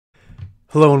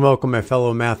Hello and welcome, my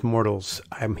fellow math mortals.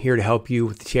 I'm here to help you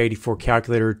with the TI84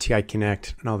 calculator, TI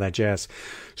Connect, and all that jazz.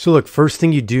 So look, first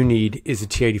thing you do need is a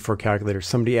TI84 calculator.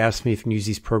 Somebody asked me if you can use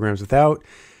these programs without.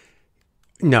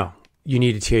 No, you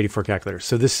need a TI84 calculator.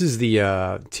 So this is the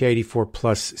TI84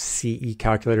 Plus CE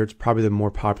calculator. It's probably the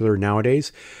more popular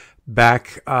nowadays.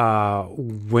 Back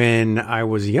when I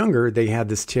was younger, they had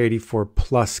this TI84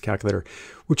 Plus calculator,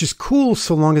 which is cool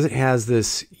so long as it has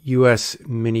this US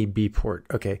mini B port.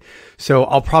 Okay, so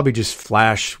I'll probably just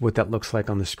flash what that looks like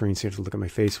on the screen so you have to look at my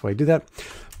face while I do that.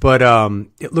 But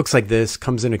it looks like this,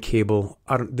 comes in a cable.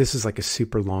 This is like a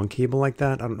super long cable like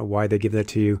that. I don't know why they give that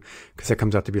to you because that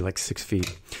comes out to be like 6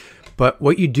 feet. But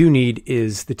what you do need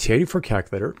is the TI84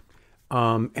 calculator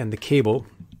and the cable.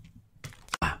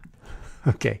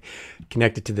 Okay,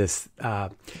 connected to this.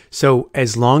 So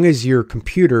as long as your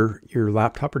computer, your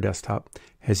laptop or desktop,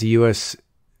 has a USB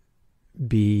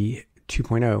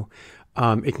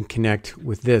 2.0, it can connect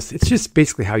with this. It's just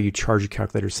basically how you charge your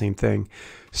calculator, same thing.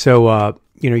 So,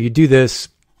 you do this,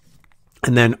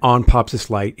 and then on pops this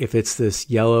light. If it's this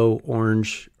yellow,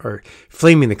 orange, or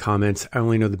flame me in the comments. I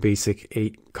only know the basic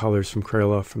 8 colors from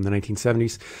Crayola from the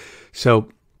 1970s. So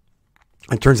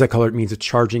it turns that color, it means it's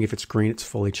charging. If it's green, it's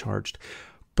fully charged.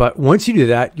 But once you do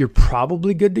that, you're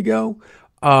probably good to go.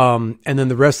 And then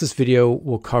the rest of this video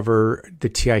will cover the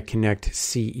TI Connect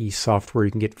CE software.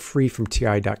 You can get free from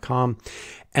TI.com.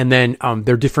 And then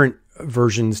there are different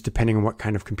versions depending on what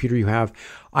kind of computer you have.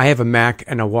 I have a Mac,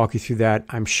 and I'll walk you through that.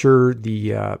 I'm sure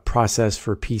the process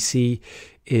for PC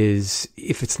is,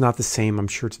 if it's not the same, I'm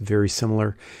sure it's very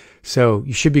similar. So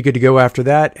you should be good to go after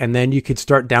that. And then you could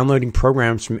start downloading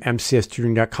programs from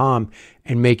mcstutoring.com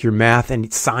and make your math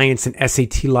and science and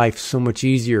SAT life so much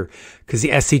easier. Because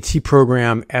the SAT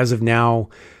program, as of now,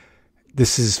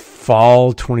 this is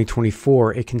fall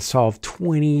 2024, it can solve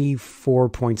 24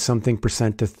 point something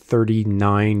percent to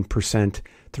 39%,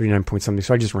 39 point something.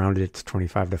 So I just rounded it to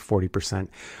 25 to 40%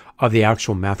 of the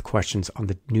actual math questions on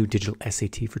the new digital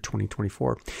SAT for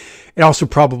 2024. It also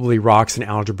probably rocks an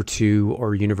Algebra 2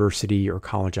 or university or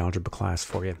college algebra class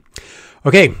for you.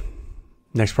 Okay,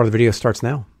 next part of the video starts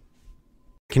now.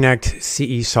 Connect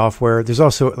CE software. There's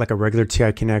also like a regular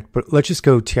TI Connect, but let's just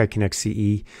go TI Connect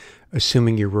CE,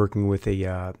 assuming you're working with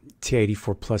a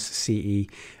TI84 Plus CE.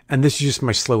 And this is just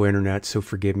my slow internet, so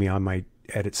forgive me, I might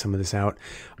edit some of this out.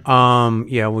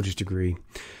 Yeah, we'll just agree.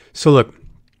 So look,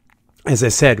 as I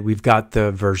said, we've got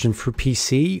the version for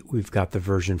PC, we've got the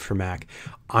version for Mac.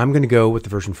 I'm going to go with the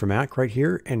version for Mac right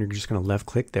here, and you're just going to left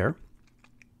click there.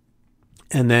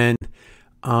 And then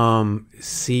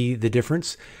see the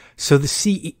difference. So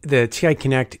the TI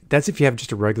Connect, that's if you have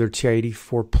just a regular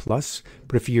TI84 Plus,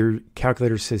 but if your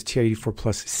calculator says TI84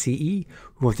 Plus CE, we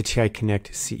want the TI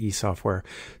Connect CE software.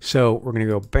 So we're going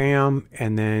to go bam,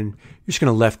 and then you're just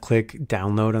going to left click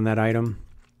download on that item.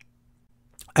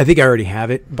 I think I already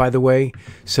have it, by the way,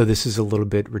 so this is a little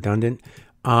bit redundant.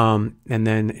 And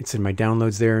then it's in my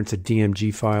downloads there. It's a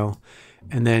DMG file.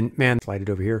 And then, man, slide it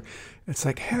over here. It's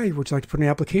like, hey, would you like to put in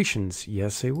applications?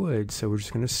 Yes, I would. So we're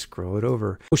just going to scroll it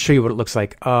over. We'll show you what it looks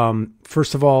like.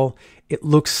 First of all, it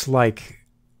looks like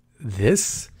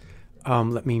this.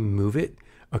 Let me move it.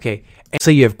 Okay. And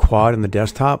say you have quad on the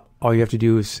desktop. All you have to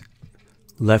do is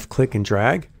left click and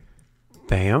drag.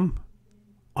 Bam.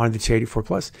 On the TI84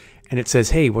 Plus. And it says,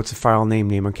 hey, what's the file name,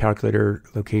 name on calculator,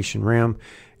 location, RAM,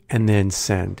 and then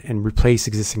send and replace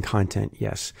existing content.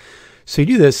 Yes. So you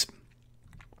do this.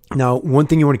 Now, one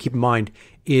thing you want to keep in mind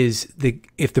is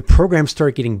if the programs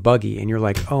start getting buggy and you're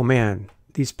like, oh man,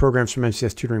 these programs from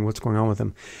MCS Tutoring, what's going on with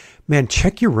them? Man,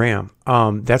 check your RAM.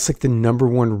 That's like the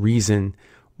 #1 reason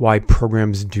why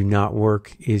programs do not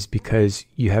work, is because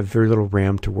you have very little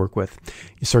RAM to work with.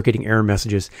 You start getting error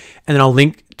messages. And then I'll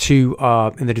link to,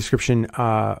 in the description,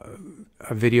 a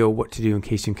video what to do in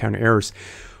case you encounter errors.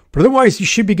 But otherwise, you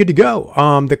should be good to go.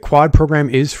 The quad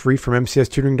program is free from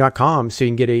mcstutoring.com, so you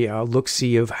can get a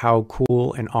look-see of how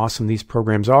cool and awesome these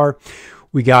programs are.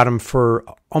 We got them for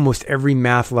almost every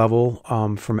math level,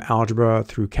 from algebra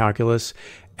through calculus,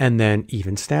 and then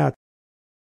even stats.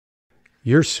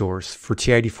 Your source for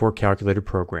TI84 calculator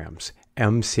programs,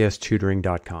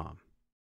 mcstutoring.com.